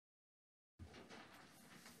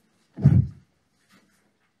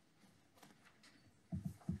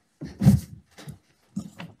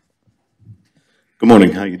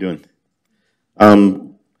morning. How you doing?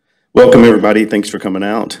 Welcome, everybody. Thanks for coming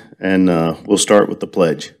out. And we'll start with the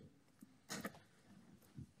pledge.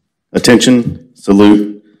 Attention,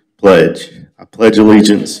 salute, pledge. I pledge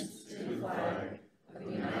allegiance to the flag of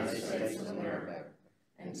the United States of America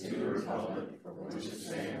and to the republic for which it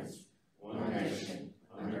stands, one nation,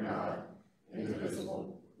 under God,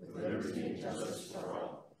 indivisible, with liberty and justice for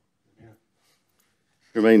all.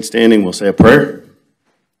 Remain standing. We'll say a prayer.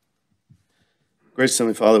 Gracious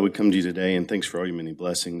Heavenly Father, we come to you today, and thanks for all your many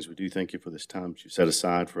blessings. We do thank you for this time that you set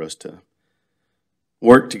aside for us to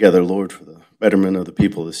work together, Lord, for the betterment of the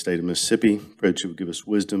people of the state of Mississippi. Pray that you would give us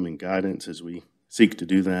wisdom and guidance as we seek to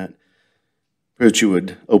do that. Pray that you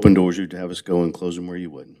would open doors you'd have us go and close them where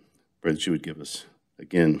you would. Pray that you would give us,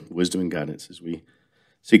 again, wisdom and guidance as we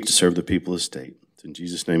seek to serve the people of the state. It's in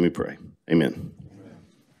Jesus' name we pray. Amen.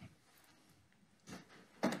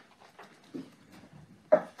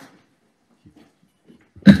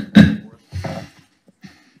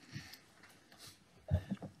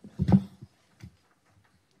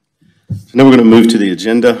 So now we're going to move to the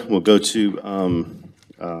agenda. We'll go to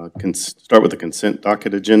start with the consent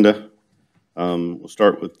docket agenda. We'll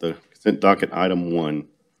start with the consent docket item 1.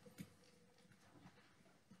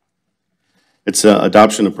 It's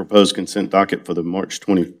adoption of proposed consent docket for the March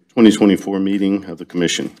 2024 meeting of the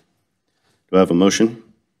Commission. Do I have a motion?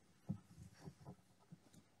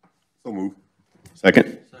 So moved.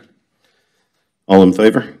 Second? Second. All in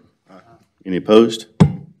favor? Aye. Any opposed?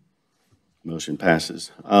 Motion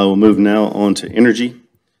passes. We'll move now on to energy.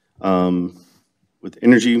 With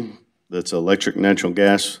energy, that's electric natural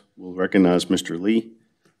gas, we'll recognize Mr. Lee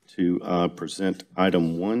to present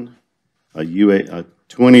item 1,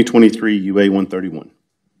 2023 UA 131.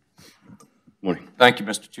 Morning. Thank you,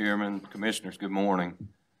 Mr. Chairman. Commissioners, good morning.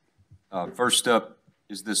 First up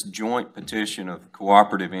is this joint petition of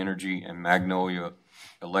Cooperative Energy and Magnolia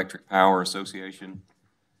Electric Power Association,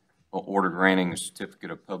 order granting a certificate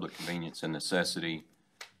of public convenience and necessity.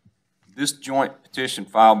 This joint petition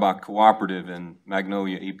filed by Cooperative and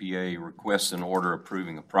Magnolia EPA requests an order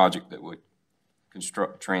approving a project that would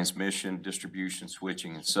construct transmission, distribution,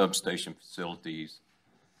 switching, and substation facilities.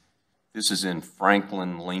 This is in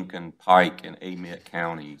Franklin, Lincoln, Pike, and Amite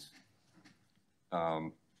counties.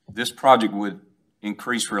 This project would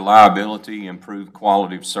increase reliability, improve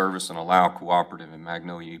quality of service, and allow Cooperative and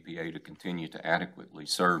Magnolia EPA to continue to adequately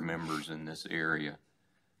serve members in this area.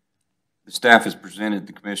 The staff has presented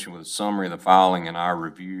the Commission with a summary of the filing and our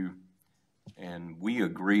review, and we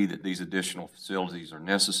agree that these additional facilities are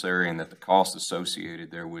necessary and that the costs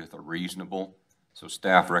associated therewith are reasonable, so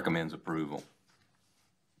staff recommends approval.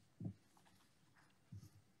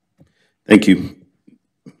 Thank you.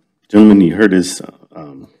 Gentlemen, you heard his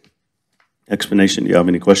explanation. Do you have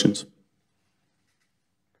any questions?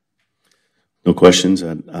 No questions.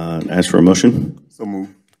 I'd ask for a motion. So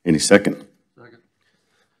moved. Any second? Second.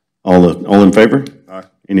 All in favor? Aye.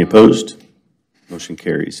 Any opposed? Motion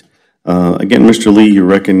carries. Again, Mr. Lee, you're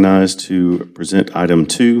recognized to present item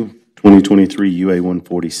 2, 2023 UA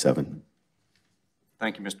 147.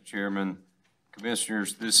 Thank you, Mr. Chairman.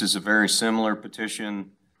 Commissioners, this is a very similar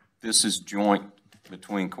petition. This is joint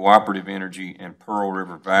between Cooperative Energy and Pearl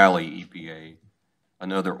River Valley EPA,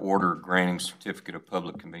 another order granting certificate of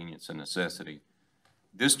public convenience and necessity.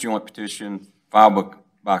 This joint petition filed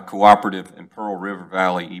by Cooperative and Pearl River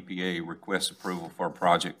Valley EPA requests approval for a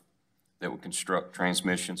project that would construct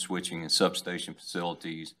transmission, switching, and substation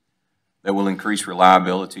facilities that will increase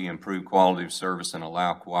reliability, improve quality of service, and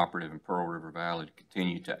allow Cooperative and Pearl River Valley to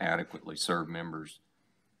continue to adequately serve members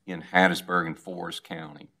in Hattiesburg and Forest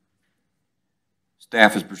County.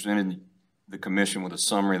 Staff has presented the Commission with a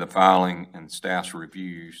summary of the filing and staff's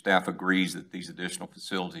review. Staff agrees that these additional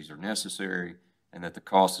facilities are necessary and that the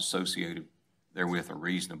costs associated therewith are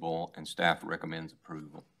reasonable, and staff recommends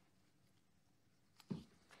approval.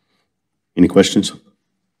 Any questions?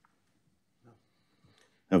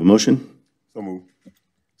 Have a motion? So moved.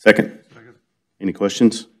 Second? Second. Any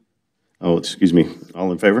questions? Oh, excuse me.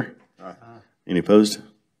 All in favor? Aye. Any opposed?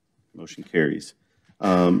 Motion carries.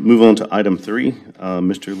 Move on to item 3.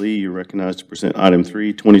 Mr. Lee, you're recognized to present item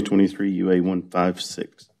 3, 2023 UA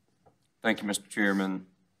 156. Thank you, Mr. Chairman.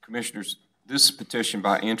 Commissioners, this is a petition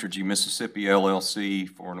by Entergy Mississippi LLC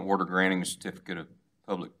for an order granting a certificate of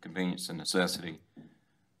public convenience and necessity.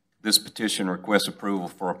 This petition requests approval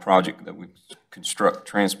for a project that would construct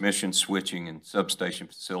transmission, switching, and substation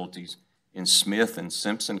facilities in Smith and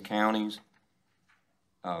Simpson counties.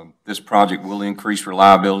 This project will increase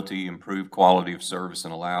reliability, improve quality of service,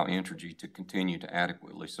 and allow Entergy to continue to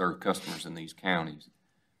adequately serve customers in these counties.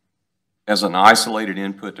 As an isolated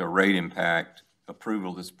input to a rate impact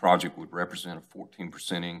approval of this project would represent a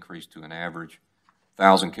 14% increase to an average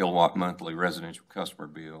 1,000 kilowatt monthly residential customer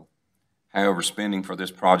bill. However, spending for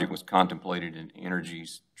this project was contemplated in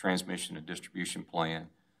Energy's transmission and distribution plan,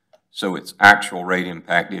 so its actual rate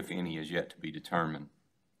impact, if any, is yet to be determined.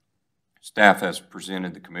 Staff has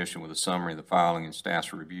presented the Commission with a summary of the filing and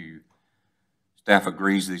staff's review. Staff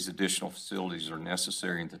agrees these additional facilities are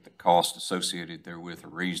necessary and that the costs associated therewith are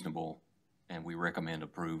reasonable, and we recommend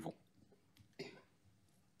approval.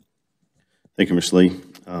 Thank you, Mr. Lee.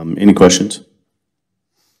 Any questions?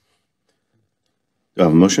 Do I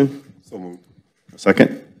have a motion? So moved. A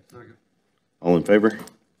second? Second. All in favor?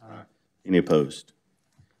 Aye. Any opposed?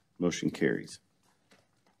 Motion carries.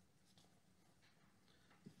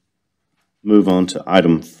 Move on to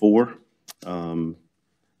item 4,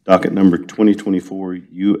 docket number 2024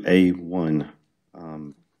 UA1.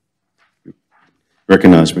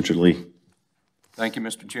 Recognize Mr. Lee. Thank you,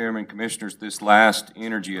 Mr. Chairman. Commissioners, this last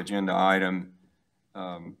energy agenda item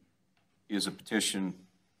is a petition,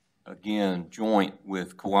 again, joint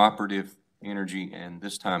with Cooperative Energy and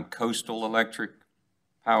this time Coastal Electric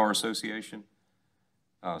Power Association,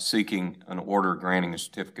 seeking an order granting a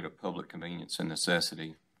certificate of public convenience and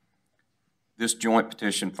necessity. This joint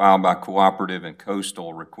petition filed by Cooperative and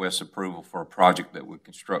Coastal requests approval for a project that would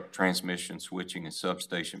construct transmission, switching, and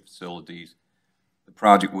substation facilities. The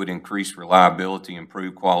project would increase reliability,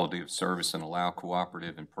 improve quality of service, and allow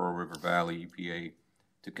Cooperative and Pearl River Valley EPA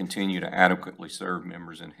to continue to adequately serve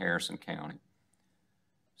members in Harrison County.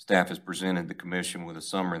 Staff has presented the Commission with a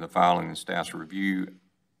summary of the filing and staff's review,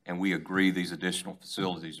 and we agree these additional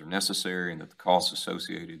facilities are necessary and that the costs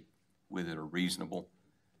associated with it are reasonable,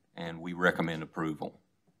 and we recommend approval.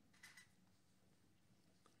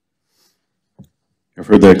 You've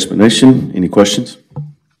heard the explanation. Any questions?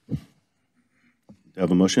 Do you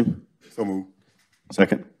have a motion? So moved.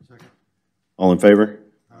 Second? Second. All in favor?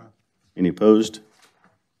 Aye. Any opposed?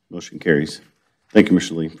 Motion carries. Thank you,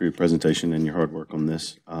 Mr. Lee, for your presentation and your hard work on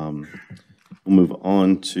this. We'll move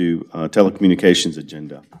on to telecommunications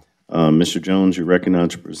agenda. Mr. Jones, you're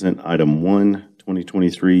recognized to present item 1,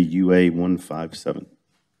 2023 UA157.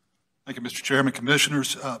 Thank you, Mr. Chairman.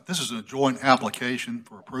 Commissioners, this is a joint application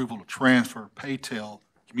for approval to transfer Paytel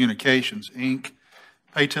Communications, Inc.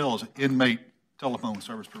 Paytel is an inmate telephone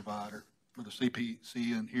service provider for the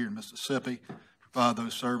CPCN here in Mississippi, provide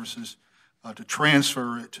those services. To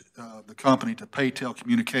transfer it, the company to Paytel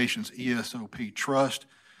Communications ESOP Trust.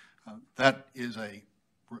 That is a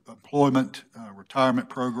employment retirement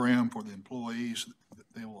program for the employees.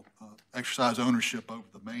 They will exercise ownership over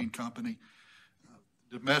the main company.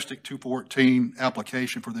 Domestic 214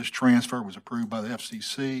 application for this transfer was approved by the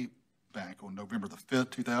FCC back on November the 5th,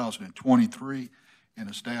 2023, and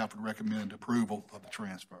the staff would recommend approval of the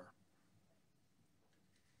transfer.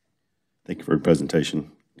 Thank you for your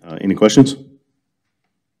presentation. Any questions?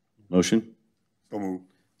 Motion? So moved.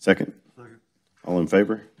 Second? Second. All in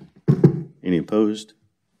favor? Any opposed?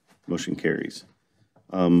 Motion carries.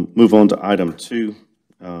 Move on to item 2.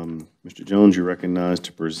 Mr. Jones, you're recognized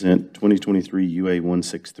to present 2023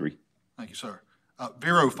 UA163. Thank you, sir.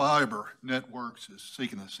 Vero Fiber Networks is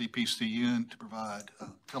seeking a CPCN to provide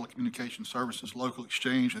telecommunication services, local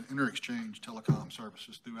exchange, and inter-exchange telecom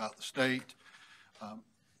services throughout the state.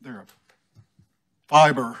 They're a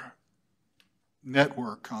fiber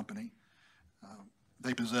network company.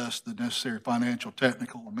 They possess the necessary financial,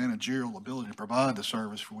 technical, and managerial ability to provide the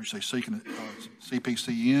service for which they're seeking a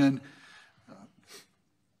CPCN.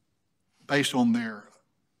 Based on their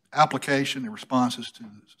application and responses to the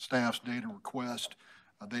staff's data request,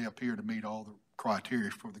 they appear to meet all the criteria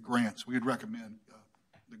for the grants. We would recommend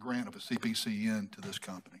the grant of a CPCN to this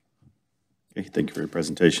company. Okay, thank you for your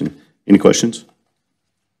presentation. Any questions?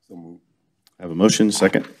 So moved. I have a motion,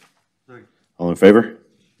 second. Second. All in favor?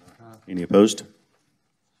 Any opposed?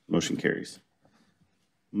 Motion carries.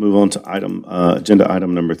 Move on to agenda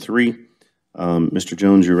item number 3. Mr.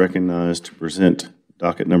 Jones, you're recognized to present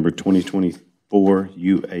docket number 2024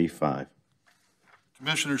 UA5.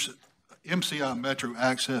 Commissioners, MCI Metro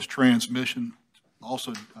Access Transmission,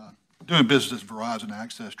 also doing business as Verizon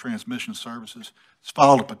Access Transmission Services, has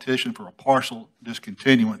filed a petition for a partial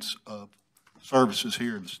discontinuance of services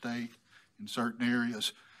here in the state in certain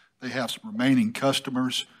areas. They have some remaining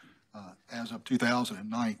customers. As of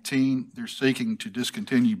 2019, they're seeking to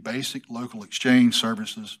discontinue basic local exchange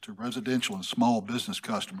services to residential and small business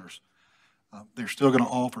customers. They're still going to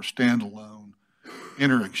offer standalone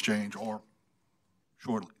inter-exchange or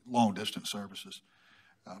short, long-distance services.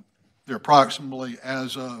 There are approximately,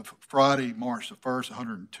 as of Friday, March the 1st,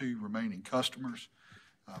 102 remaining customers.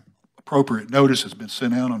 Appropriate notice has been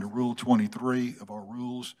sent out under Rule 23 of our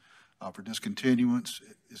rules. for discontinuance.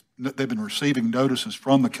 They've been receiving notices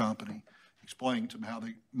from the company explaining to them how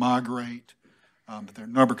they migrate, that their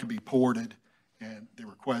number could be ported, and they're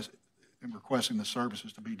requesting the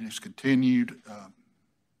services to be discontinued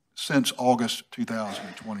since August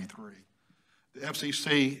 2023. The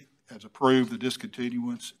FCC has approved the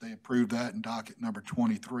discontinuance. They approved that in docket number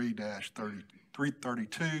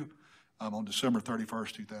 23-332 on December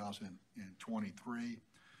 31st, 2023.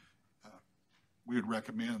 We would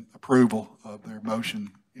recommend approval of their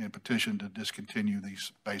motion and petition to discontinue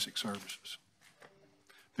these basic services.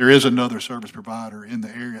 There is another service provider in the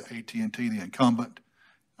area, AT&T, the incumbent,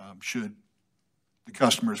 should the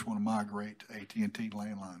customers want to migrate to AT&T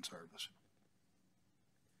landline service.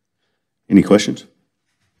 Any questions?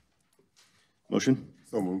 Motion?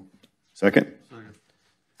 So moved. Second? Second.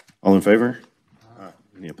 All in favor? Aye.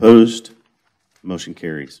 Any opposed? Motion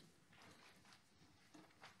carries.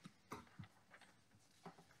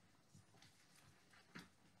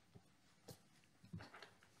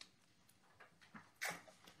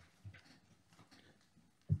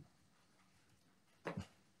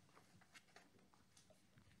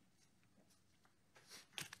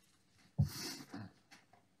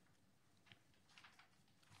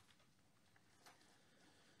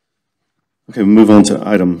 Okay, we'll move on to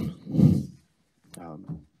item.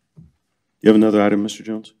 You have another item, Mr.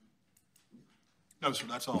 Jones? No, sir,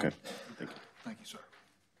 that's all. Okay, thank you. Thank you, sir.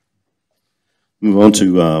 Move on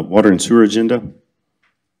to water and sewer agenda.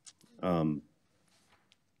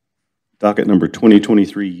 Docket number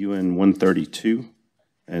 2023 UN 132,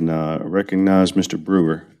 and recognize Mr.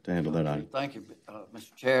 Brewer to handle that item. Thank you,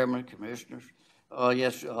 Mr. Chairman, Commissioners.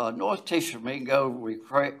 Yes, North Tishomingo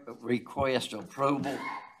request approval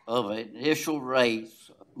of initial rates,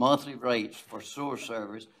 monthly rates for sewer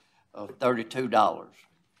service of $32.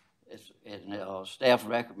 And staff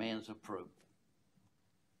recommends approval.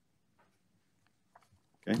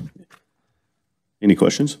 Okay. Any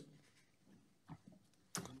questions?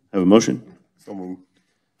 Have a motion? So moved.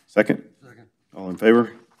 Second? Second. All in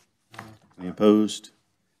favor? Any opposed?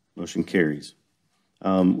 Motion carries.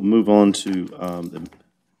 We'll move on to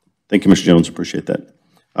thank you, Mr. Jones. Appreciate that.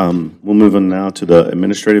 We'll move on now to the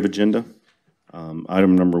administrative agenda.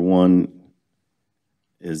 Item number 1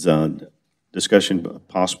 is discussion of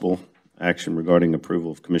possible action regarding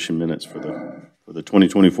approval of commission minutes for the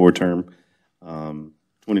 2024 term,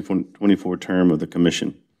 2024 term of the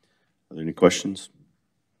commission. Are there any questions?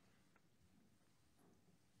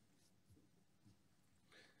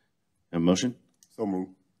 Have a motion? So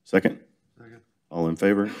moved. Second? Second. All in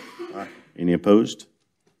favor? Aye. Any opposed?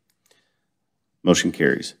 Motion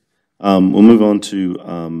carries. We'll move on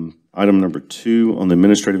to item number 2 on the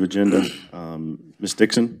administrative agenda. Ms.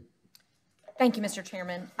 Dixon? Thank you, Mr.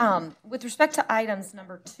 Chairman. With respect to items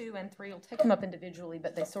number 2 and 3, we'll take them up individually,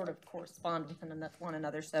 but they sort of correspond with one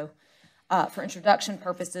another. So for introduction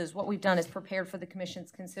purposes, what we've done is prepared for the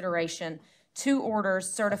Commission's consideration 2 orders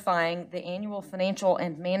certifying the annual financial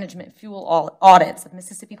and management fuel audits of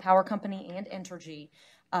Mississippi Power Company and Entergy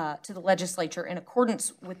to the legislature in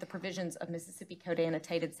accordance with the provisions of Mississippi Code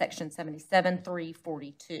Annotated Section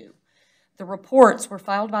 77-342. The reports were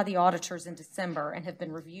filed by the auditors in December and have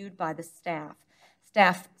been reviewed by the staff.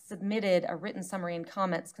 Staff submitted a written summary and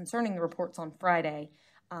comments concerning the reports on Friday,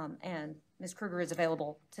 and Ms. Kruger is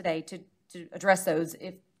available today to address those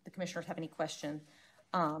if the commissioners have any questions.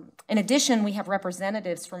 In addition, we have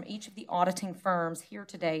representatives from each of the auditing firms here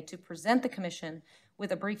today to present the Commission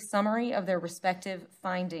with a brief summary of their respective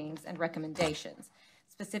findings and recommendations.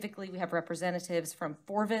 Specifically, we have representatives from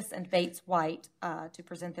Forvis and Bates White to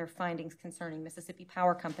present their findings concerning Mississippi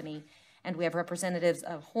Power Company, and we have representatives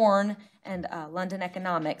of Horn and London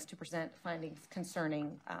Economics to present findings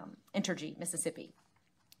concerning Entergy, Mississippi.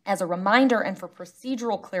 As a reminder and for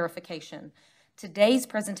procedural clarification, today's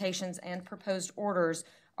presentations and proposed orders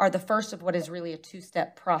are the first of what is really a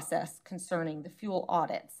 2-step process concerning the fuel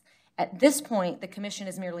audits. At this point, the Commission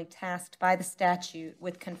is merely tasked by the statute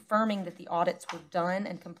with confirming that the audits were done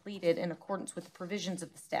and completed in accordance with the provisions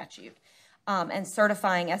of the statute and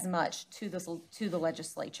certifying as much to the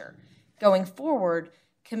legislature. Going forward,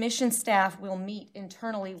 Commission staff will meet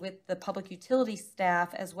internally with the public utility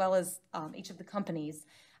staff as well as each of the companies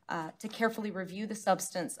to carefully review the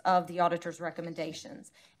substance of the auditor's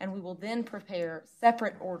recommendations. And we will then prepare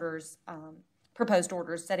separate orders, proposed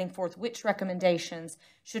orders, setting forth which recommendations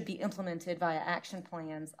should be implemented via action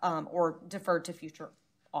plans or deferred to future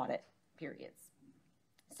audit periods.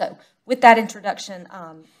 So with that introduction,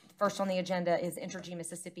 first on the agenda is Entergy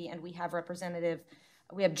Mississippi, and we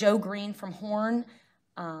have Joe Green from Horn,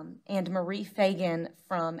 and Marie Fagan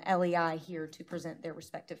from LEI here to present their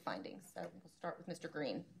respective findings. So we'll start with Mr.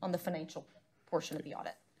 Green on the financial portion of the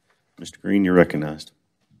audit. Mr. Green, you're recognized.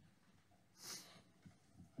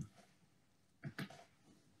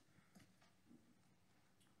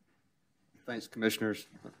 Thanks, Commissioners.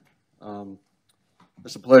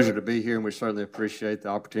 It's a pleasure to be here, and we certainly appreciate the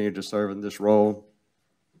opportunity to serve in this role.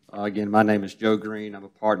 Again, my name is Joe Green. I'm a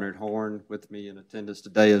partner at Horn. With me in attendance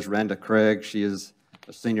today is Randa Craig. She is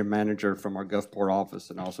a senior manager from our Gulfport office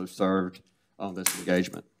and also served on this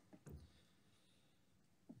engagement.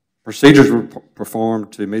 Procedures were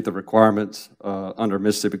performed to meet the requirements under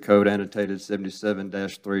Mississippi Code annotated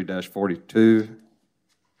 77-3-42,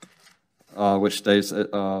 which states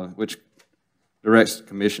which directs the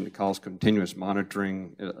Commission to cause continuous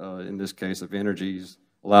monitoring, in this case of Energy's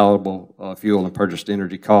allowable fuel and purchased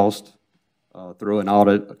energy cost through an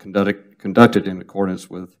audit conducted in accordance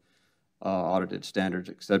with audited standards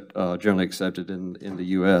generally accepted in the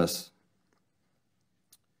U.S.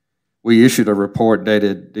 We issued a report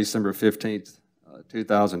dated December 15th,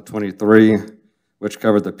 2023, which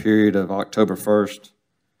covered the period of October 1st,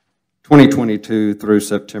 2022 through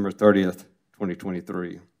September 30th,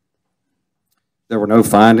 2023. There were no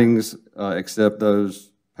findings except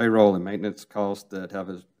those payroll and maintenance costs that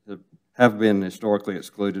have been historically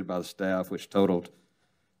excluded by the staff, which totaled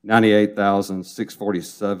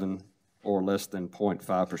 $98,647, or less than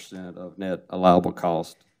 0.5% of net allowable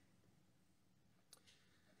cost.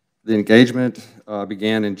 The engagement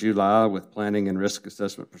began in July with planning and risk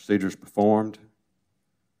assessment procedures performed.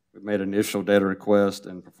 We made initial data requests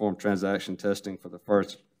and performed transaction testing for the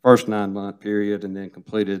first 9-month period, and then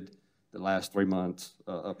completed the last 3 months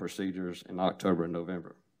of procedures in October and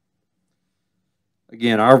November.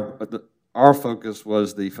 Again, our focus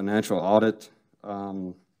was the financial audit,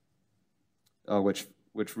 which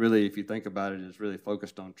really, if you think about it, is really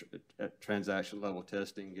focused on transaction level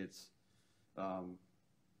testing. It's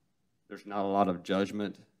there's not a lot of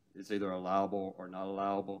judgment. It's either allowable or not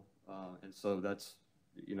allowable, and so that's,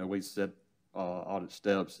 we set audit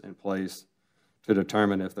steps in place to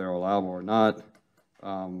determine if they're allowable or not.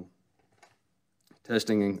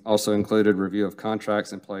 Testing also included review of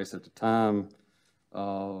contracts in place at the time.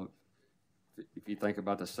 If you think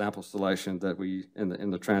about the sample selection that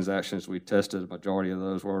in the transactions we tested, the majority of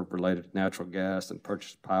those were related to natural gas and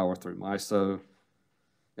purchased power through MISO.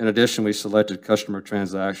 In addition, we selected customer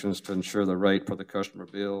transactions to ensure the rate for the customer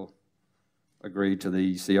bill agreed to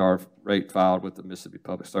the ECR rate filed with the Mississippi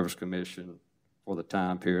Public Service Commission for the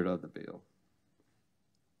time period of the bill.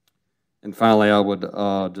 And finally, I would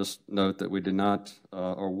just note that we did not,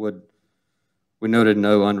 we noted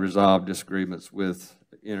no unresolved disagreements with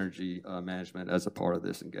Energy management as a part of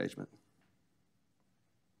this engagement.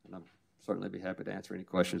 And I'll certainly be happy to answer any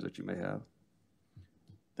questions that you may have.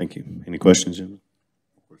 Thank you. Any questions, gentlemen?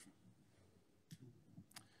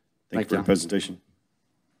 Thank you for the presentation.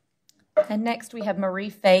 And next we have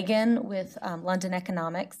Marie Fagan with London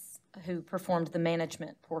Economics, who performed the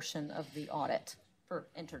management portion of the audit for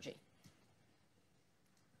Entergy.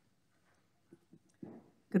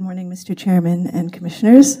 Good morning, Mr. Chairman and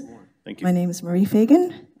Commissioners. Thank you. My name is Marie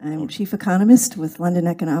Fagan. I'm Chief Economist with London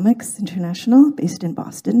Economics International, based in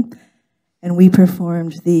Boston. And we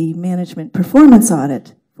performed the management performance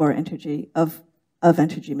audit for Entergy, of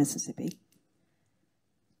Entergy, Mississippi.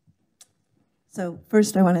 So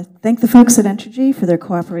first, I want to thank the folks at Entergy for their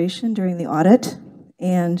cooperation during the audit.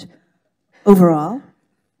 And overall,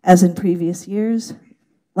 as in previous years,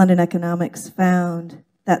 London Economics found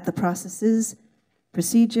that the processes,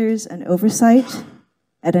 procedures, and oversight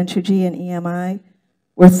at Entergy and EMI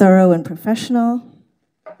were thorough and professional,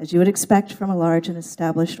 as you would expect from a large and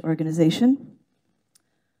established organization.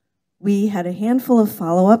 We had a handful of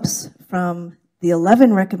follow-ups from the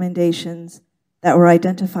 11 recommendations that were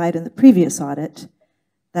identified in the previous audit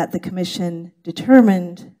that the Commission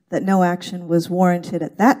determined that no action was warranted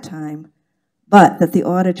at that time, but that the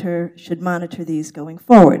auditor should monitor these going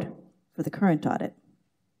forward for the current audit.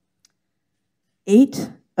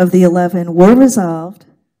 8 of the 11 were resolved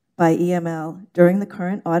by EML during the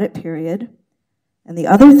current audit period, and the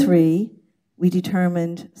other 3 we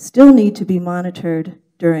determined still need to be monitored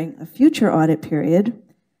during a future audit period,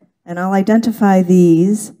 and I'll identify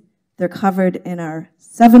these. They're covered in our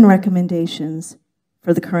 7 recommendations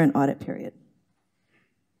for the current audit period.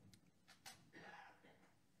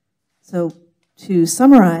 So to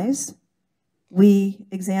summarize, we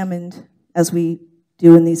examined, as we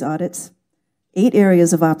do in these audits, 8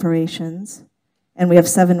 areas of operations, and we have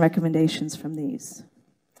 7 recommendations from these.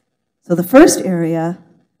 So the first area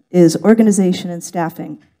is organization and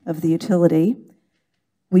staffing of the utility.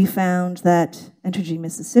 We found that Entergy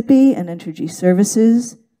Mississippi and Entergy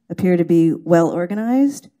Services appear to be well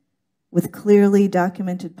organized with clearly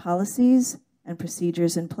documented policies and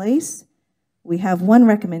procedures in place. We have one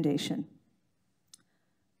recommendation.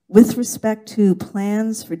 With respect to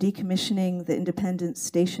plans for decommissioning the Independence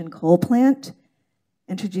Station coal plant,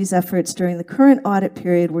 Entergy's efforts during the current audit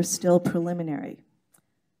period were still preliminary.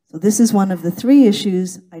 So this is one of the 3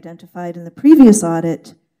 issues identified in the previous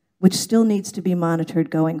audit, which still needs to be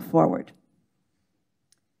monitored going forward.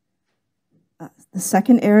 The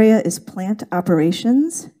second area is plant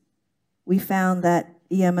operations. We found that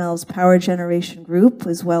EML's power generation group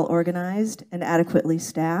was well organized and adequately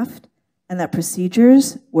staffed, and that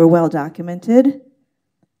procedures were well documented.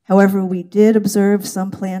 However, we did observe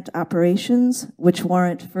some plant operations which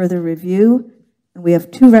warrant further review, and we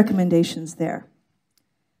have 2 recommendations there.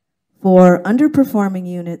 For underperforming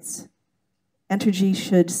units, Entergy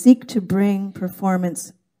should seek to bring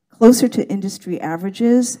performance closer to industry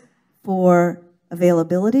averages for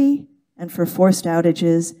availability and for forced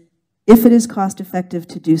outages if it is cost-effective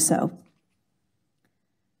to do so.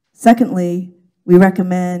 Secondly, we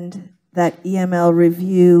recommend that EML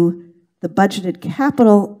review the budgeted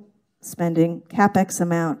capital spending, CapEx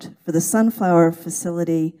amount, for the Sunflower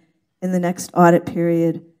facility in the next audit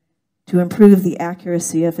period to improve the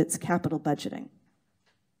accuracy of its capital budgeting.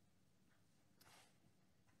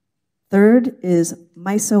 Third is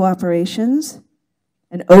MISO operations.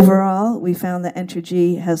 And overall, we found that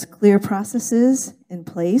Entergy has clear processes in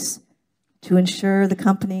place to ensure the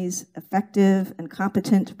company's effective and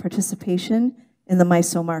competent participation in the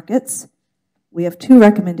MISO markets. We have 2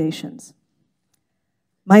 recommendations.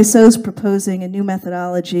 MISO is proposing a new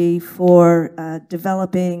methodology for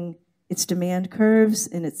developing its demand curves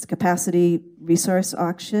in its capacity resource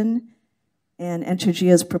auction, and Entergy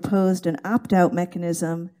has proposed an opt-out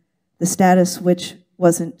mechanism, the status which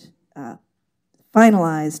wasn't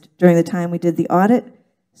finalized during the time we did the audit,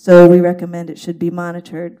 so we recommend it should be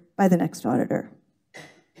monitored by the next auditor.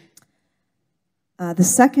 The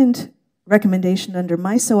second recommendation under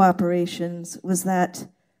MISO operations was that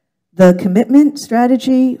the commitment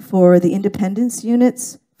strategy for the independence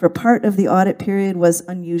units for part of the audit period was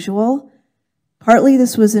unusual. Partly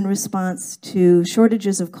this was in response to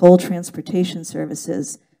shortages of coal transportation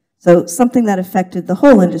services, so something that affected the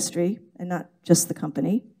whole industry and not just the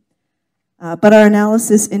company. But our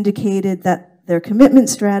analysis indicated that their commitment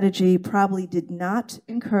strategy probably did not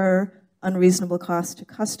incur unreasonable costs to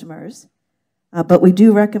customers. But we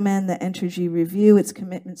do recommend that Entergy review its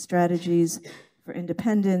commitment strategies for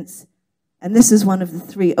independence. And this is one of the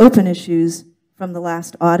 3 open issues from the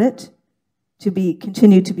last audit to be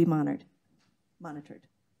continued to be monitored.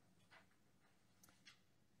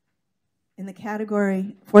 In the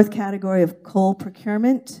 4th category of coal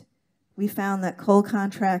procurement, we found that coal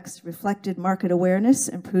contracts reflected market awareness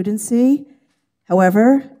and prudency.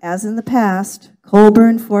 However, as in the past, coal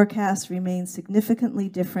burn forecasts remain significantly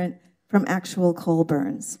different from actual coal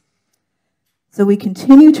burns. So we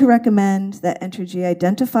continue to recommend that Entergy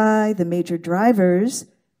identify the major drivers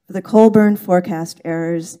for the coal burn forecast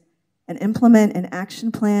errors and implement an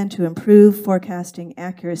action plan to improve forecasting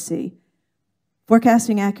accuracy.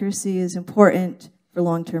 Forecasting accuracy is important for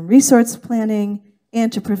long-term resource planning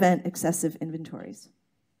and to prevent excessive inventories.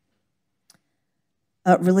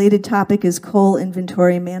 A related topic is coal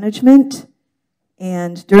inventory management.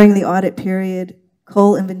 And during the audit period,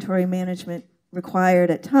 coal inventory management required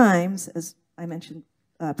at times, as I mentioned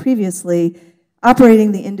previously,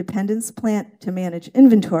 operating the Independence plant to manage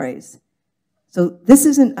inventories. So this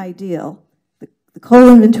isn't ideal. The coal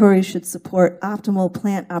inventory should support optimal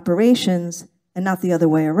plant operations and not the other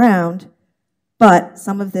way around. But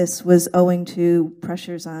some of this was owing to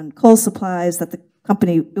pressures on coal supplies that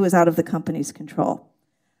it was out of the company's control.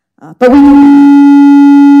 But we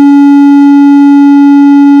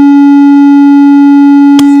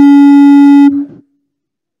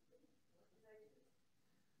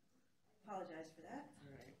apologize for that.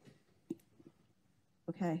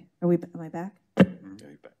 Okay, am I back?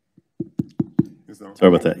 Sorry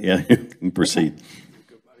about that. Yeah, you can proceed.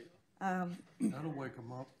 That'll wake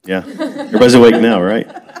them up. Yeah, everybody's awake now, right?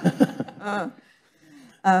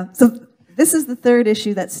 So this is the 3rd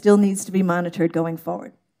issue that still needs to be monitored going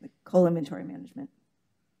forward, the coal inventory management.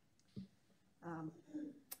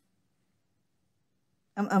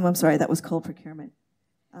 I'm sorry, that was coal procurement.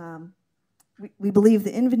 We believe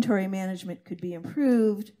the inventory management could be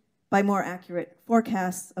improved by more accurate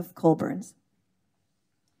forecasts of coal burns.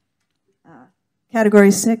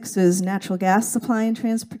 Category 6 is natural gas supply and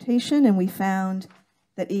transportation, and we found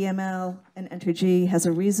that EML and Entergy has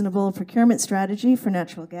a reasonable procurement strategy for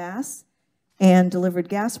natural gas and delivered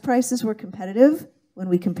gas prices were competitive when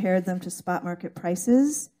we compared them to spot market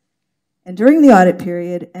prices. And during the audit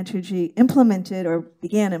period, Entergy implemented or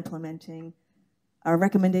began implementing our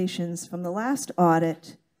recommendations from the last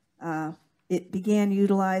audit. It began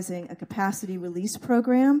utilizing a capacity release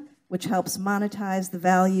program, which helps monetize the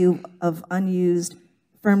value of unused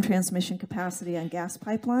firm transmission capacity on gas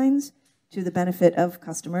pipelines to the benefit of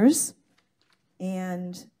customers.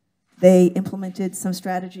 And they implemented some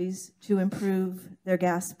strategies to improve their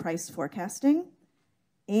gas price forecasting.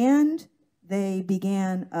 And they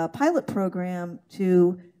began a pilot program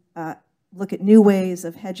to look at new ways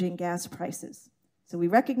of hedging gas prices. So we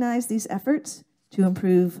recognize these efforts to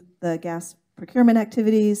improve the gas procurement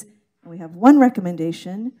activities, and we have one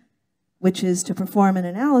recommendation, which is to perform an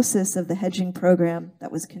analysis of the hedging program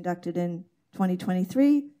that was conducted in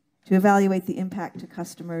 2023 to evaluate the impact to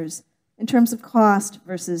customers in terms of cost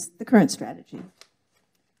versus the current strategy.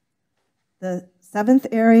 The seventh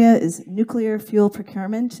area is nuclear fuel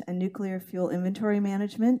procurement and nuclear fuel inventory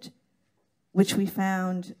management, which we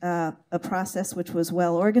found a process which was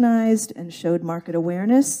well organized and showed market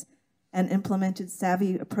awareness and implemented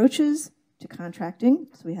savvy approaches to contracting.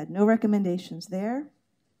 So we had no recommendations there.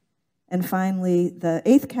 And finally, the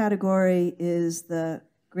eighth category is the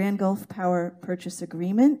Grand Gulf Power Purchase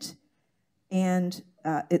Agreement. And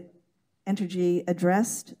Entergy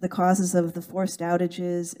addressed the causes of the forced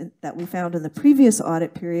outages that we found in the previous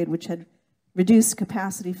audit period, which had reduced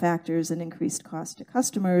capacity factors and increased cost to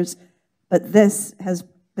customers. But this has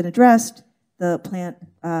been addressed. The plant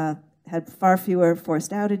had far fewer forced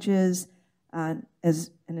outages and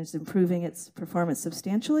is improving its performance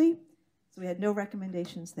substantially. So we had no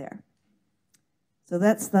recommendations there. So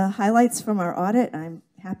that's the highlights from our audit. I'm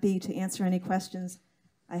happy to answer any questions.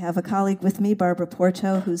 I have a colleague with me, Barbara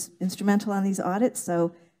Porto, who's instrumental on these audits,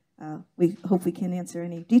 so we hope we can answer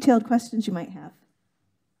any detailed questions you might have.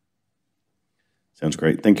 Sounds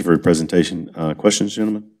great. Thank you for your presentation. Questions,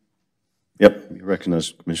 gentlemen? Yep, you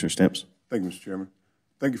recognize Commissioner Stamps. Thank you, Mr. Chairman.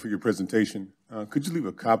 Thank you for your presentation. Could you leave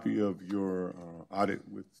a copy of your audit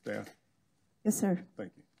with staff? Yes, sir.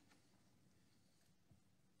 Thank you.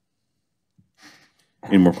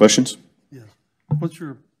 Any more questions? Yes. What's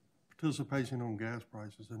your participation on gas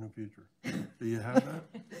prices in the future? Do you have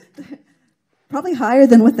that? Probably higher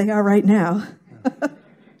than what they are right now. Yeah.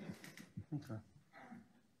 Okay.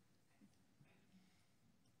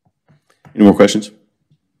 Any more questions?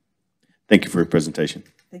 Thank you for your presentation.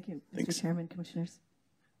 Thank you, Mr. Thanks. Chairman, Commissioners.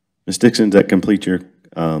 Ms. Dixon, does that complete your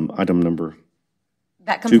item number?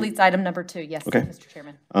 That completes item number 2, yes, Okay. Mr.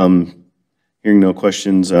 Chairman. Hearing no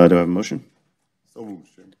questions, do I have a motion? So moved,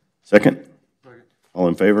 Mr. Chairman. Second? Second. All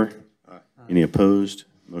in favor? Aye. Any opposed?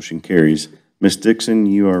 Motion carries. Ms. Dixon,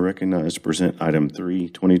 you are recognized to present item 3,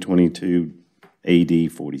 2022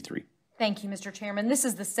 AD 43. Thank you, Mr. Chairman. This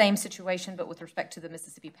is the same situation, but with respect to the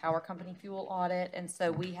Mississippi Power Company fuel audit. And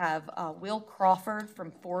so we have Will Crawford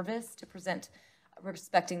from Forvis to present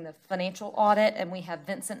respecting the financial audit, and we have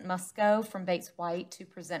Vincent Musco from Bates White to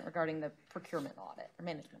present regarding the procurement audit or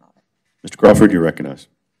management audit. Mr. Crawford, you're recognized.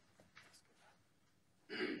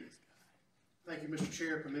 Thank you, Mr.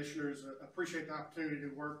 Chair, Commissioners. Appreciate the opportunity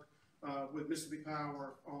to work with Mississippi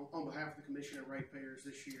Power on behalf of the Commission and ratepayers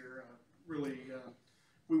this year.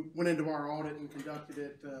 We went into our audit and conducted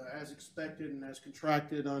it as expected and as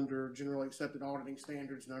contracted under generally accepted auditing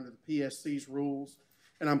standards and under the PSC's rules.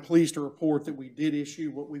 And I'm pleased to report that we did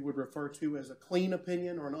issue what we would refer to as a clean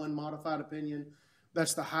opinion or an unmodified opinion.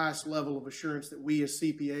 That's the highest level of assurance that we as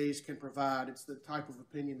CPAs can provide. It's the type of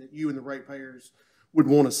opinion that you and the ratepayers would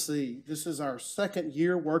want to see. This is our second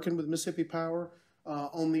year working with Mississippi Power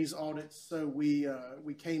on these audits, so we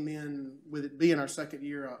came in with it being our second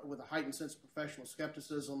year with a heightened sense of professional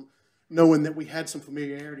skepticism, knowing that we had some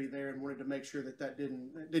familiarity there and wanted to make sure that that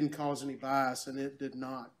didn't cause any bias, and it did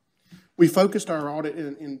not. We focused our audit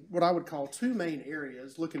in what I would call 2 main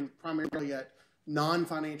areas, looking primarily at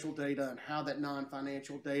non-financial data and how that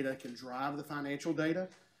non-financial data can drive the financial data.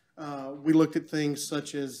 We looked at things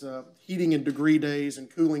such as heating and degree days and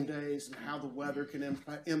cooling days and how the weather can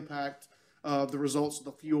impact the results of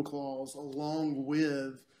the fuel clause, along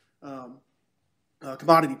with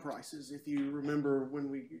commodity prices. If you remember when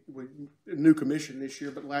we new commission this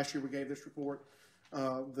year, but last year we gave this report,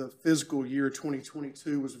 the fiscal year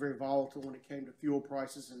 2022 was very volatile when it came to fuel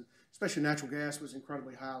prices, and especially natural gas was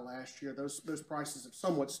incredibly high last year. Those prices have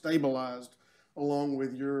somewhat stabilized along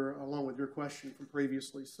with your question from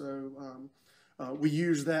previously. So we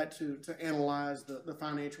use that to analyze the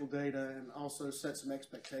financial data and also set some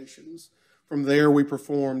expectations. From there, we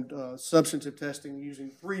performed substantive testing using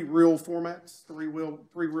 3 real formats, three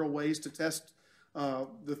real ways to test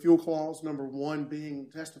The fuel clause, number one being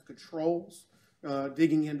test of controls,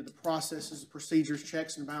 digging into the processes, procedures,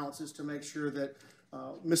 checks, and balances to make sure that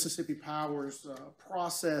Mississippi Power's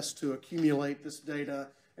process to accumulate this data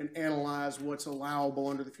and analyze what's allowable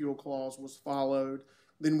under the fuel clause was followed.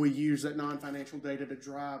 Then we use that non-financial data to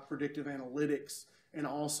drive predictive analytics, and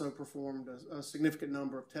also performed a significant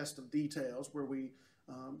number of tests of details where we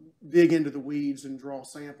dig into the weeds and draw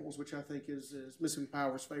samples, which I think is Mississippi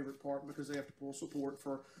Power's favorite part, because they have to pull support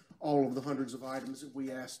for all of the hundreds of items that we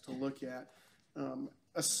asked to look at.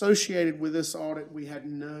 Associated with this audit, we had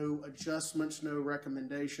no adjustments, no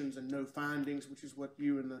recommendations, and no findings, which is what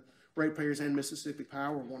you and the ratepayers and Mississippi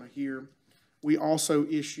Power want to hear. We also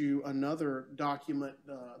issue another document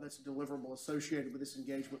that's a deliverable associated with this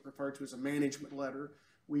engagement, referred to as a management letter.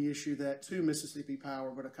 We issue that to Mississippi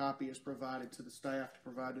Power, but a copy is provided to the staff to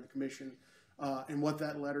provide to the commission. And what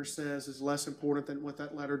that letter says is less important than what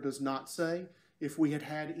that letter does not say. If we had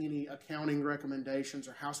had any accounting recommendations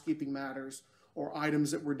or housekeeping matters or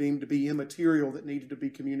items that were deemed to be immaterial that needed to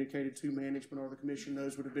be communicated to management or the commission,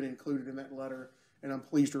 those would have been included in that letter. And I'm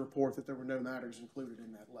pleased to report that there were no matters included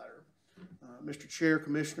in that letter. Mr. Chair,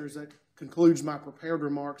 Commissioners, that concludes my prepared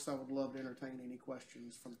remarks. I would love to entertain any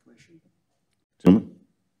questions from the Commission. Gentlemen?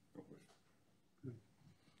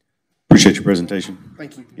 Appreciate your presentation.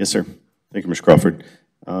 Thank you. Yes, sir. Thank you, Mr. Crawford.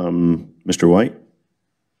 Mr. White?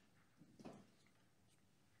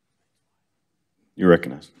 You're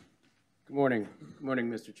recognized. Good morning. Good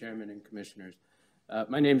morning, Mr. Chairman and Commissioners.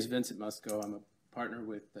 My name is Vincent Musco. I'm a partner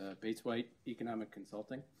with Bates White Economic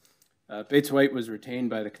Consulting. Bates White was retained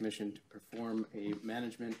by the Commission to perform a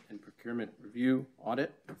management and procurement review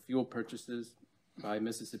audit of fuel purchases by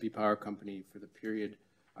Mississippi Power Company for the period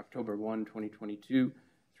October 1, 2022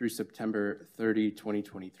 through September 30,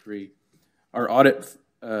 2023. Our audit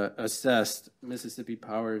assessed Mississippi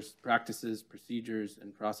Power's practices, procedures,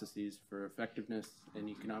 and processes for effectiveness and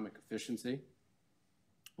economic efficiency.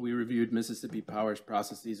 We reviewed Mississippi Power's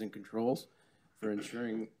processes and controls for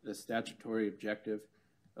ensuring the statutory objective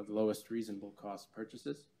of lowest reasonable cost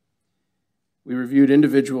purchases. We reviewed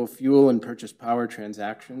individual fuel and purchase power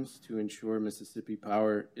transactions to ensure Mississippi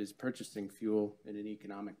Power is purchasing fuel in an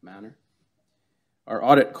economic manner. Our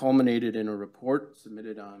audit culminated in a report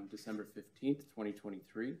submitted on December 15th,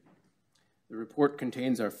 2023. The report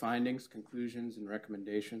contains our findings, conclusions, and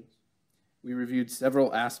recommendations. We reviewed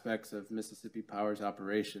several aspects of Mississippi Power's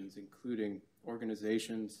operations, including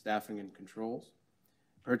organization, staffing, and controls,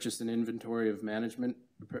 purchase and inventory management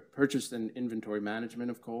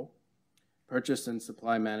of coal, purchase and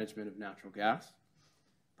supply management of natural gas,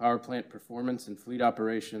 power plant performance and fleet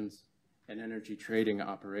operations, and energy trading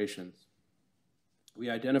operations. We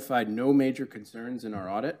identified no major concerns in our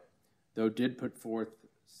audit, though did put forth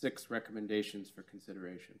 6 recommendations for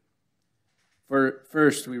consideration.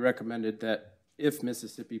 First, we recommended that if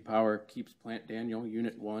Mississippi Power keeps Plant Daniel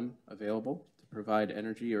Unit 1 available to provide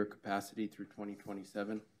energy or capacity through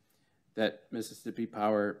 2027, that Mississippi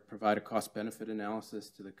Power provide a cost-benefit analysis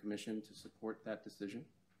to the Commission to support that decision.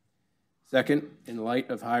 Second, in light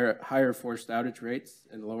of higher forced outage rates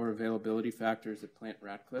and lower availability factors at Plant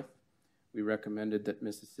Ratcliffe, we recommended that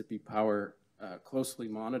Mississippi Power closely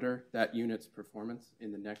monitor that unit's performance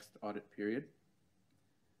in the next audit period.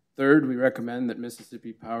 Third, we recommend that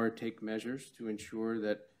Mississippi Power take measures to ensure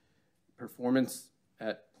that performance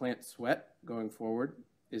at Plant Sweat going forward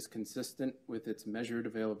is consistent with its measured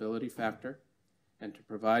availability factor, and to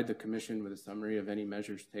provide the Commission with a summary of any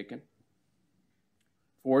measures taken.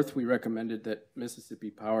 Fourth, we recommended that Mississippi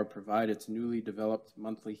Power provide its newly developed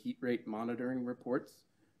monthly heat rate monitoring reports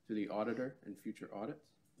to the auditor in future audits.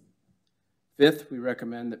 Fifth, we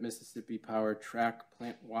recommend that Mississippi Power track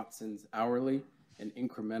Plant Watson's hourly and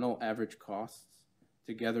incremental average costs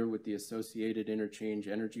together with the associated interchange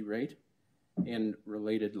energy rate and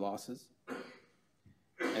related losses.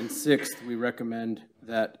 And sixth, we recommend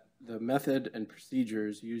that the method and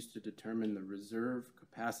procedures used to determine the reserve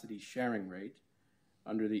capacity sharing rate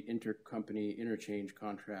under the intercompany interchange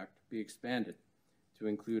contract be expanded to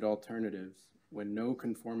include alternatives when no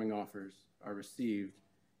conforming offers are received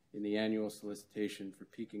in the annual solicitation for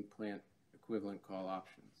peaking plant equivalent call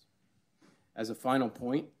options. As a final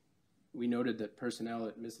point, we noted that personnel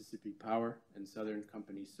at Mississippi Power and Southern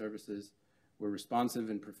Company Services were responsive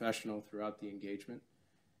and professional throughout the engagement,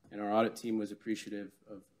 and our audit team was appreciative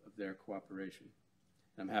of their cooperation.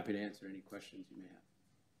 I'm happy to answer any questions you may have.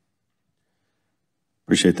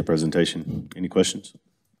 Appreciate the presentation. Any questions,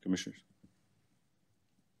 Commissioners?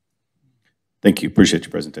 Thank you. Appreciate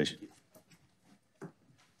your presentation.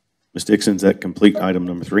 Ms. Dixon, does that complete item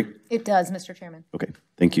number 3? It does, Mr. Chairman. Okay,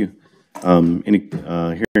 thank you. Hearing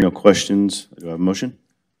no questions, do I have a motion?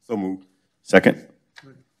 So moved. Second?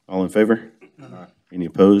 All in favor? Any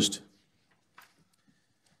opposed?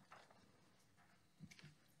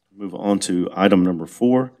 Move on to item number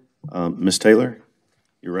 4. Ms. Taylor,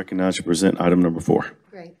 you're recognized to present item number 4.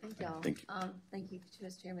 Great, thank y'all. Thank you. Thank you,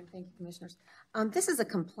 Mr. Chairman, thank you, Commissioners. This is a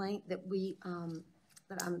complaint that we,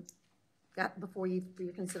 that I'm got before you for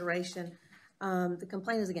your consideration. The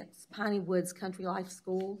complaint is against Piney Woods Country Life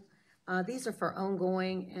School. These are for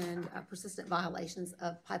ongoing and persistent violations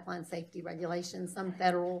of pipeline safety regulations, some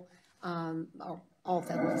federal, or all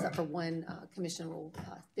federal except for one, Commission Rule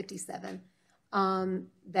 57,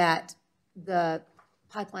 that the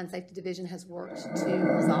Pipeline Safety Division has worked to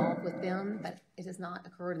resolve with them, but it has not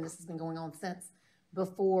occurred, and this has been going on since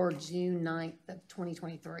before June 9th of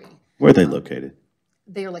 2023. Where are they located?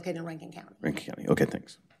 They are located in Rankin County. Rankin County. Okay,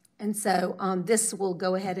 thanks. And so this will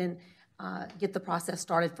go ahead and get the process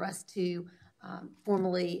started for us to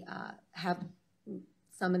formally have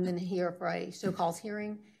someone in here for a show cause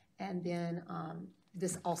hearing. And then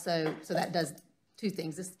this also, so that does two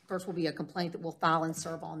things. This first will be a complaint that we'll file and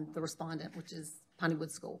serve on the respondent, which is Piney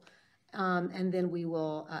Woods School. And then we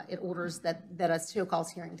will, it orders that a show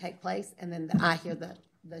cause hearing take place, and then I hear the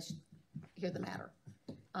matter.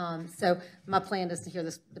 So my plan is to hear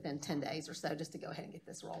this within 10 days or so, just to go ahead and get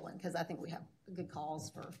this rolling, because I think we have a good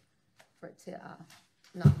cause for it to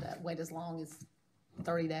not wait as long as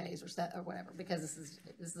 30 days or so, or whatever, because this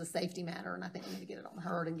is a safety matter, and I think we need to get it on the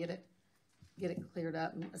herd and get it cleared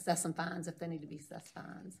up and assess some fines if they need to be assessed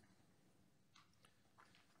fines.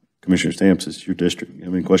 Commissioner Stamps, this is your district. You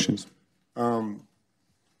have any questions? So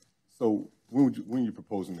when are you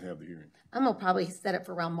proposing to have the hearing? I'm gonna probably set it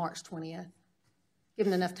for around March 20th. Give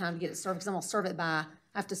them enough time to get it served, because I'm gonna serve it I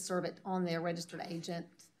have to serve it on their registered agent,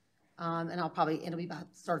 and it'll be by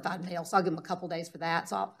certified mail, so I'll give them a couple days for that.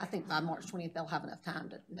 So I think by March 20th, they'll have enough time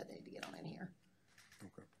that they need to get on in here.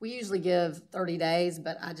 Okay. We usually give 30 days,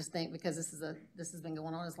 but I just think because this has been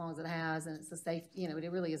going on as long as it has, and it's a safety,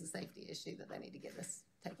 it really is a safety issue that they need to get this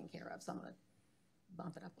taken care of, so I'm gonna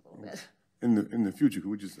bump it up a little bit. In the future, could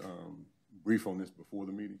we just brief on this before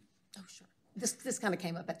the meeting? Oh, sure. This kind of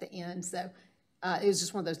came up at the end, so it was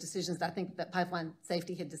just one of those decisions that I think that Pipeline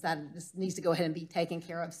Safety had decided this needs to go ahead and be taken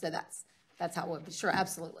care of, so that's how it would be. Sure,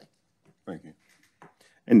 absolutely. Thank you.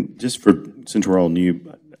 And just since we're all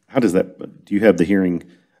new, how does that, do you have the hearing,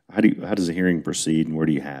 how does the hearing proceed, and where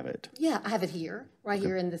do you have it? Yeah, I have it here, right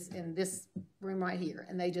here in this room right here,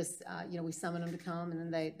 and they just, we summon them to come, and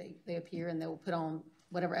then they appear, and they will put on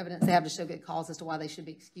whatever evidence they have to show good cause as to why they should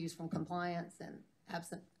be excused from compliance, and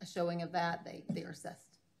absent a showing of that, they are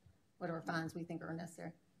assessed whatever fines we think are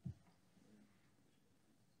necessary.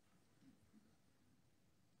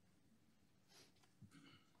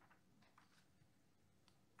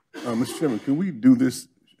 Mr. Chairman, can we do this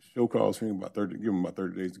show cause hearing give them about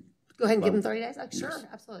 30 days? Go ahead and give them 30 days? Sure, yes.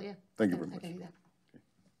 Absolutely, yeah. Thank you very much. I can do that.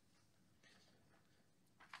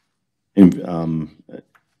 And,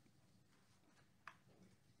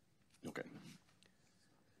 okay.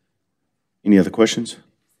 Any other questions?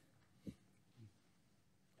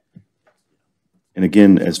 And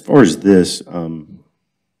again, as far as this,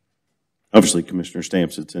 obviously Commissioner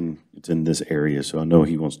Stamps, it's in this area, so I know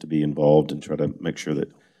he wants to be involved and try to make sure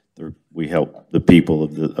that we help the people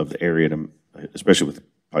of the area, especially with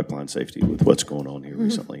pipeline safety, with what's going on here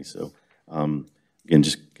recently. So again,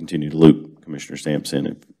 just continue to loop Commissioner Stamps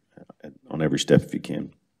in on every step if you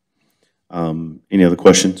can. Any other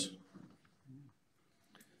questions? Do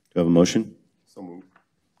you have a motion? So moved.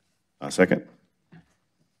 Second.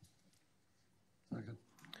 Second.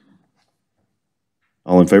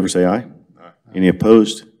 All in favor, say aye. Aye. Any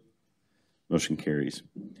opposed? Motion carries.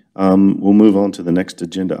 We'll move on to the next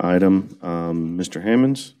agenda item. Mr.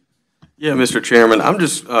 Hammonds? Yeah, Mr. Chairman, I'm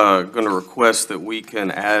just going to request that we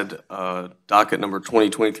can add docket number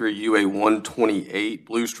 2023 UA 128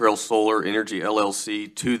 Blues Trail Solar Energy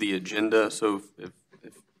LLC to the agenda. So if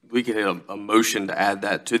we could have a motion to add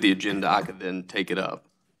that to the agenda, I could then take it up.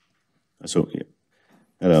 So, yeah.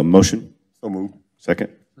 A motion? So moved. Second?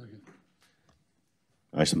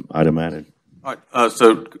 Item added. All right,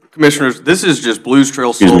 so Commissioners, this is just Blues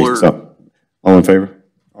Trail Excuse Solar. me, stop. All in favor?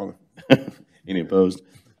 All Any opposed?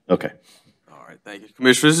 Okay. All right, thank you.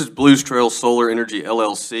 Commissioners, this is Blues Trail Solar Energy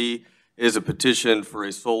LLC. It is a petition for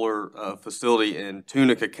a solar facility in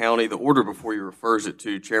Tunica County. The order before you refers it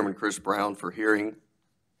to Chairman Chris Brown for hearing,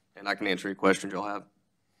 and I can answer any questions you'll have.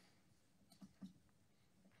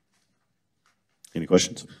 Any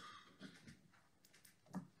questions?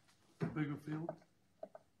 Bigger field?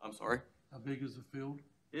 I'm sorry? How big is the field?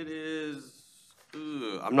 It is,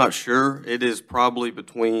 I'm not sure. It is probably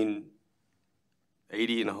between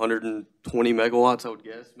 80 and 120 megawatts, I would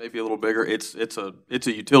guess, maybe a little bigger. It's a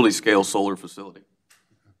utility scale solar facility.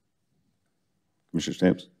 Commissioner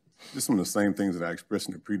Stamps? Just some of the same things that I expressed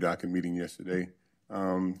in the pre-docket meeting yesterday.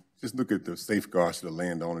 Just look at the safeguards to the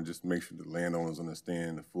landowner, just make sure the landowners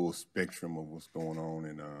understand the full spectrum of what's going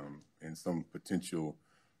on and some potential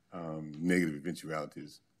negative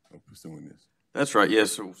eventualities of pursuing this. That's right,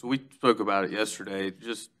 yes. So we spoke about it yesterday.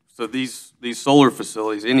 So these solar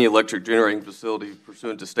facilities, any electric generating facility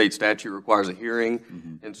pursuant to state statute requires a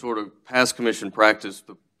hearing, and sort of past commission practice,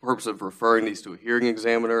 the purpose of referring these to a hearing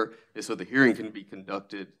examiner is so the hearing can be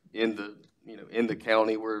conducted in the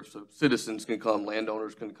county where so citizens can come,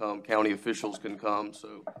 landowners can come, county officials can come.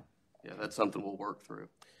 So yeah, that's something we'll work through.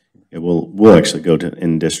 Yeah, we'll actually go to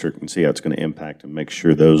in district and see how it's going to impact and make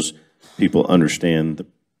sure those people understand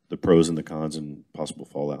the pros and the cons and possible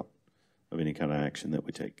fallout of any kind of action that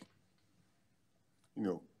we take. You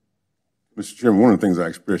know, Mr. Chairman, one of the things I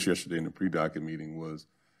expressed yesterday in the pre-docket meeting was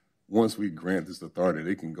once we grant this authority,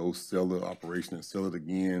 they can go sell the operation and sell it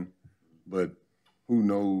again, but who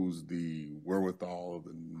knows the wherewithal of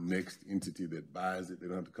the next entity that buys it? They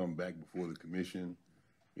don't have to come back before the commission.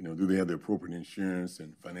 You know, do they have the appropriate insurance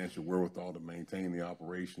and financial wherewithal to maintain the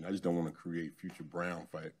operation? I just don't want to create future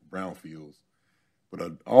brownfields. But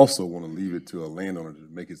I also want to leave it to a landowner to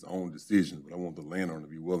make his own decisions. But I want the landowner to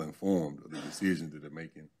be well informed of the decisions that they're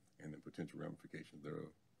making and the potential ramifications thereof.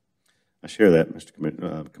 I share that,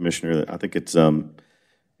 Mr. Commissioner. I think it's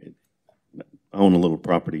I own a little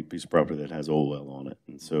piece of property that has oil well on it,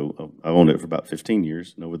 and so I've owned it for about 15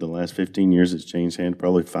 years. And over the last 15 years, it's changed hands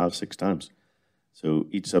probably 5-6 times. So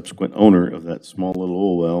each subsequent owner of that small little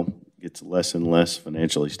oil well gets less and less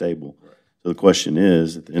financially stable. Right. So the question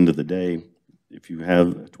is, at the end of the day, if you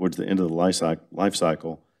have towards the end of the life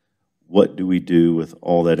cycle, what do we do with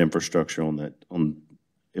all that infrastructure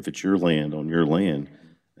if it's your land, on your land,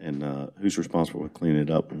 and who's responsible for cleaning it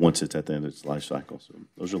up once it's at the end of its life cycle? So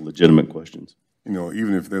those are legitimate questions. You know,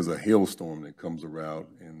 even if there's a hailstorm that comes around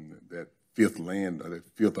and that fifth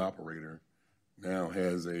operator now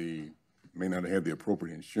may not have the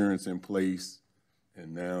appropriate insurance in place,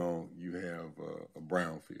 and now you have a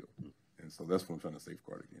brownfield. And so that's what I'm trying to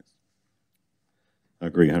safeguard against. I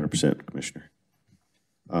agree 100%, Commissioner.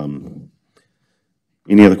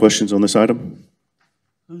 Any other questions on this item?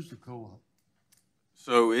 Who's the co-op?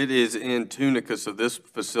 So it is in Tunica, so this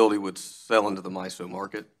facility would sell into the MISO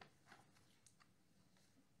market.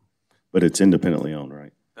 But it's independently owned,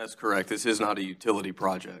 right? That's correct. This is not a utility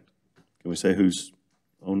project. Can we say who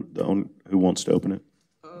wants to open it?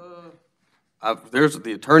 There's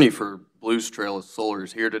the attorney for Blues Trail Solar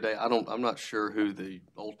is here today. I'm not sure who the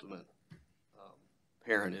ultimate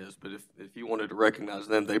parent is, but if you wanted to recognize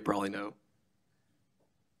them, they probably know.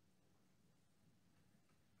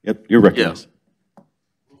 Yep, you're recognized. Yeah.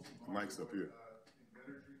 Mike's up here.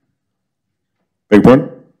 Beg your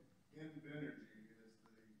pardon?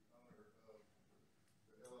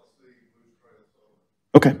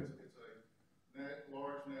 Okay.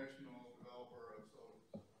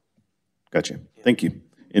 Gotcha. Thank you.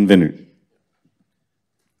 Inventor.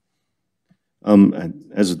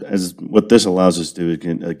 As what this allows us to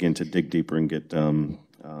do again to dig deeper and get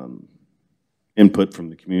input from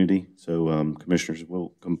the community. So commissioners,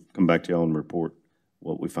 we'll come back to y'all and report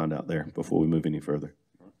what we find out there before we move any further.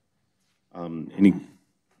 Commissioner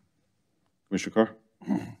Carr?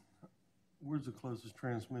 Where's the closest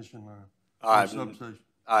transmission line? I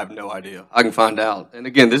have no idea. I can find out. And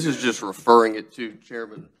again, this is just referring it to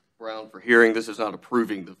Chairman Brown for hearing. This is not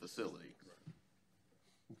approving the facility.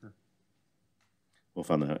 Okay. We'll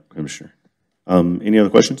find that out, Commissioner. Any other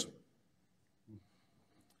questions?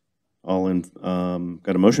 All in,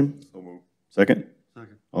 got a motion? So moved. Second?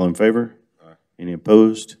 Second. All in favor? Aye. Any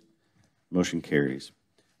opposed? Motion carries.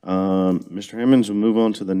 Mr. Hammonds, we'll move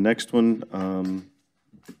on to the next one.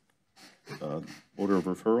 Order of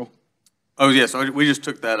referral. Oh, yes, we just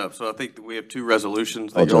took that up. So I think that we have two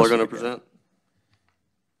resolutions that y'all are going to present.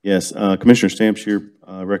 Yes, Commissioner Stamps, you're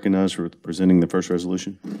recognized for presenting the first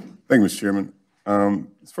resolution. Thank you, Mr. Chairman.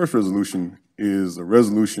 This first resolution is a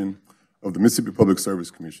resolution of the Mississippi Public Service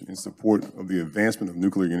Commission in support of the advancement of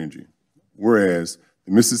nuclear energy. Whereas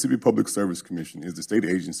the Mississippi Public Service Commission is the state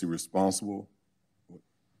agency responsible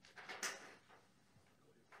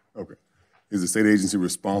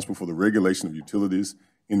for the regulation of utilities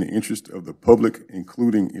in the interest of the public,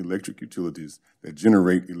 including electric utilities that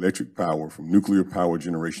generate electric power from nuclear power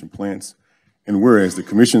generation plants. And whereas the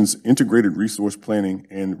Commission's Integrated Resource Planning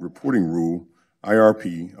and Reporting Rule,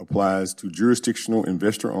 IRP, applies to jurisdictional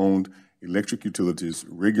investor-owned electric utilities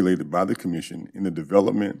regulated by the Commission in the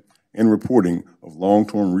development and reporting of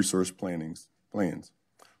long-term resource plannings plans.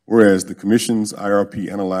 Whereas the Commission's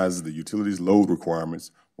IRP analyzes the utility's load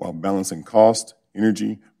requirements while balancing cost,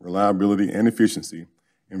 energy, reliability, and efficiency,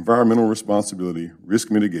 environmental responsibility, risk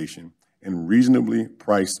mitigation, and reasonably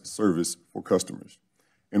priced service for customers.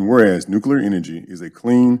 And whereas nuclear energy is a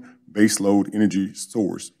clean baseload energy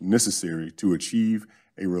source necessary to achieve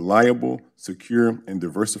a reliable, secure, and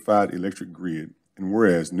diversified electric grid, and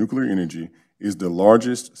whereas nuclear energy is the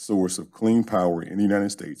largest source of clean power in the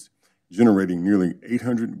United States, generating nearly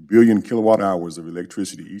 800 billion kilowatt hours of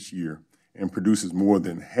electricity each year and produces more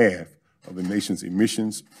than half of the nation's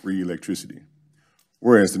emissions-free electricity.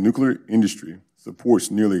 Whereas the nuclear industry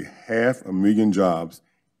supports nearly 500,000 jobs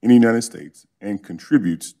in the United States and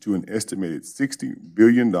contributes to an estimated $60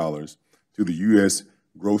 billion to the U.S.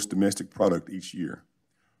 gross domestic product each year.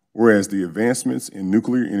 Whereas the advancements in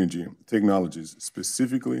nuclear energy technologies,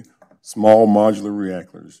 specifically small modular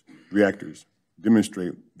reactors,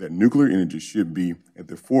 demonstrate that nuclear energy should be at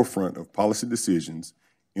the forefront of policy decisions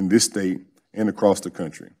in this state and across the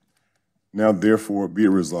country. Now, therefore, be it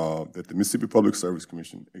resolved that the Mississippi Public Service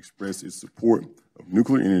Commission express its support of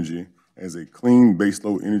nuclear energy as a clean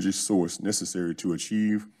baseload energy source necessary to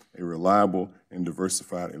achieve a reliable and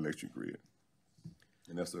diversified electric grid.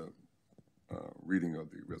 And that's a reading of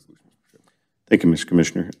the resolution. Thank you, Mr.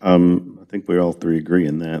 Commissioner. I think we all three agree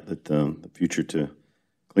in that the future to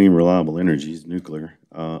clean, reliable energy is nuclear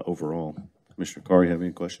overall. Commissioner Carr, you have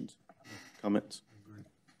any questions, comments?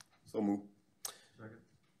 So moved.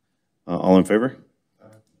 All in favor?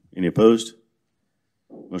 Any opposed?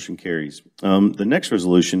 Motion carries. The next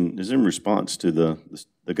resolution is in response to the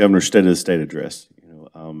governor's State of the State address.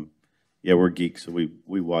 Yeah, we're geeks, so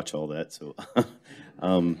we watch all that. So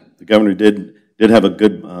the governor did have a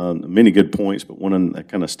good many good points, but one that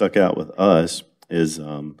kind of stuck out with us is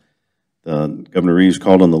Governor Reeves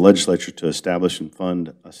called on the legislature to establish and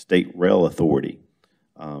fund a state rail authority.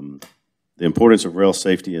 The importance of rail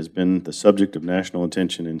safety has been the subject of national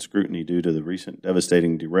attention and scrutiny due to the recent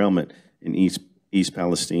devastating derailment in East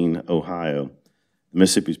Palestine, Ohio. The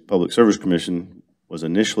Mississippi Public Service Commission was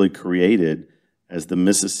initially created as the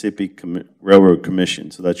Mississippi Railroad Commission,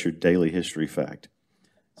 so that's your daily history fact.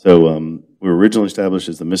 So we were originally established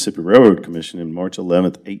as the Mississippi Railroad Commission in March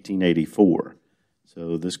 11th, 1884.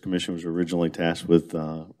 So this commission was originally tasked with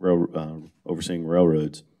overseeing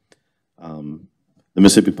railroads. The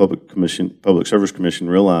Mississippi Public Service Commission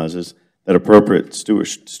realizes that appropriate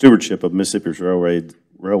stewardship of Mississippi's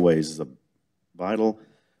railways is vital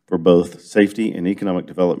for both safety and economic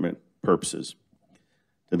development purposes.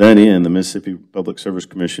 To that end, the Mississippi Public Service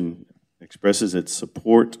Commission expresses its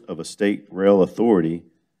support of a state rail authority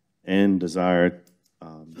and desire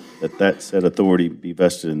that said authority be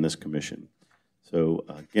vested in this commission. So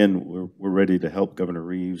again, we're ready to help Governor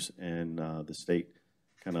Reeves and the state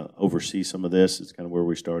kind of oversee some of this. It's kind of where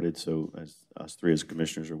we started. So as us three as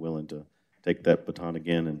commissioners are willing to take that baton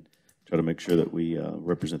again and try to make sure that we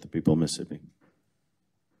represent the people of Mississippi.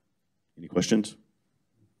 Any questions?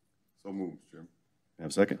 So moved, Chairman. Have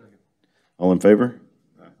a second? All in favor?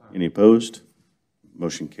 Aye. Any opposed?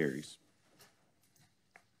 Motion carries.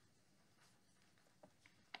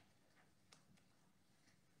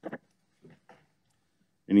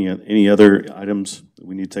 Any other items that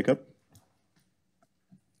we need to take up?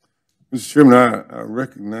 Mr. Chairman, I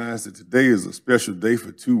recognize that today is a special day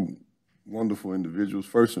for two wonderful individuals.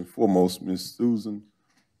 First and foremost, Ms. Susan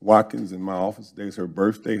Watkins in my office. Today is her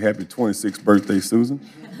birthday. Happy 26th birthday, Susan.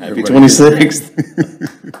 Happy 26th.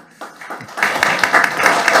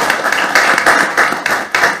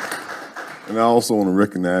 And I also want to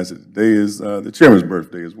recognize that today is the chairman's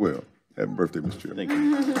birthday as well. Happy birthday, Mr. Chairman. Thank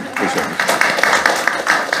you. Appreciate it.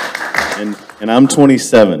 And I'm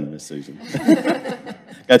 27, Ms. Susan.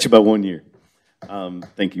 Got you by 1 year.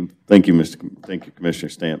 Thank you, Commissioner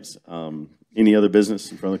Stamps. Any other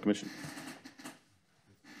business in front of the commission?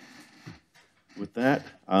 With that,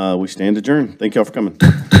 we stand adjourned. Thank you all for coming.